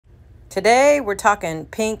Today we're talking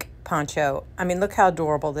pink poncho. I mean, look how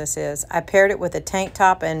adorable this is. I paired it with a tank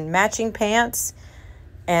top and matching pants,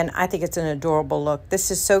 and I think it's an adorable look.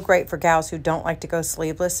 This is so great for gals who don't like to go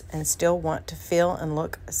sleeveless and still want to feel and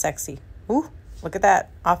look sexy. Ooh, look at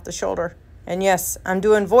that, off the shoulder. And yes, I'm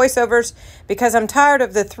doing voiceovers because I'm tired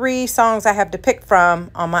of the 3 songs I have to pick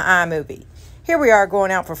from on my iMovie. Here we are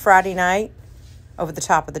going out for Friday night over the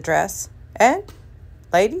top of the dress. And,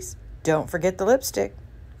 ladies, don't forget the lipstick.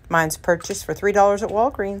 Mine's purchased for $3 at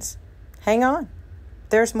Walgreens. Hang on,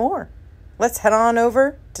 there's more. Let's head on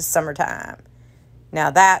over to summertime.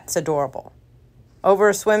 Now that's adorable. Over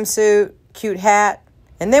a swimsuit, cute hat,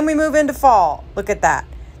 and then we move into fall. Look at that.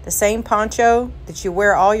 The same poncho that you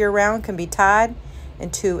wear all year round can be tied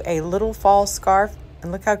into a little fall scarf,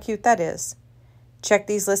 and look how cute that is. Check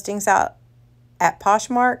these listings out at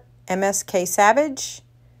Poshmark, Msksavage,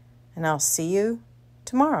 and I'll see you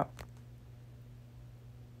tomorrow.